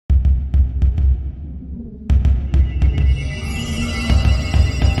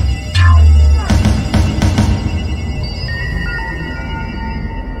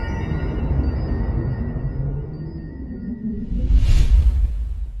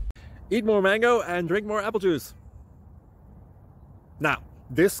Eat more mango and drink more apple juice. Now,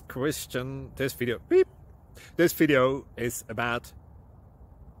 this video is about...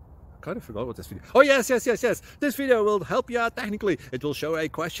 I kind of forgot what this video... Oh, yes. This video will help you out technically. It will show a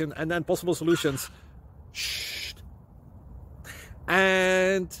question and then possible solutions. Shh.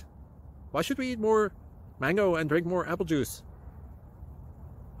 And why should we eat more mango and drink more apple juice?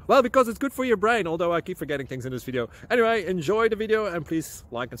 Well, because it's good for your brain, although I keep forgetting things in this video. Anyway, enjoy the video and please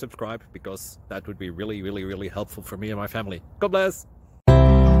like and subscribe, because that would be really helpful for me and my family. God bless!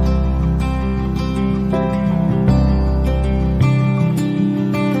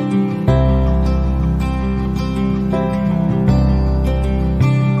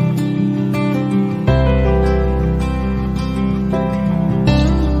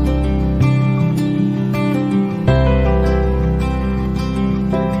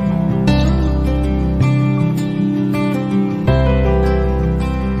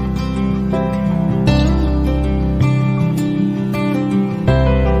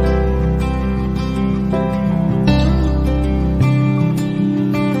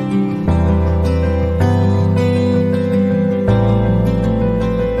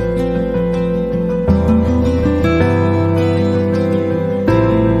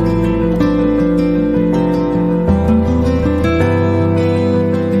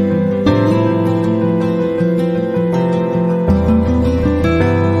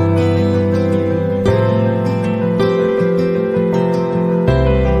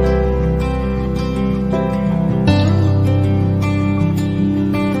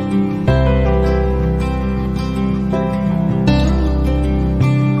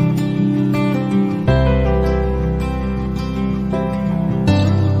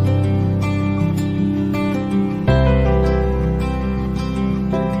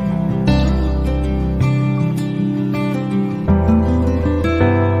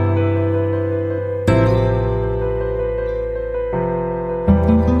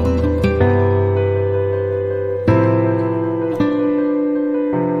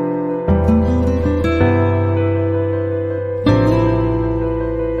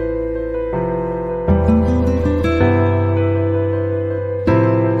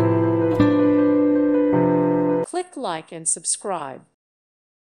 Click like and subscribe.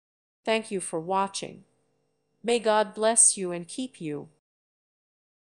 Thank you for watching. May God bless you and keep you.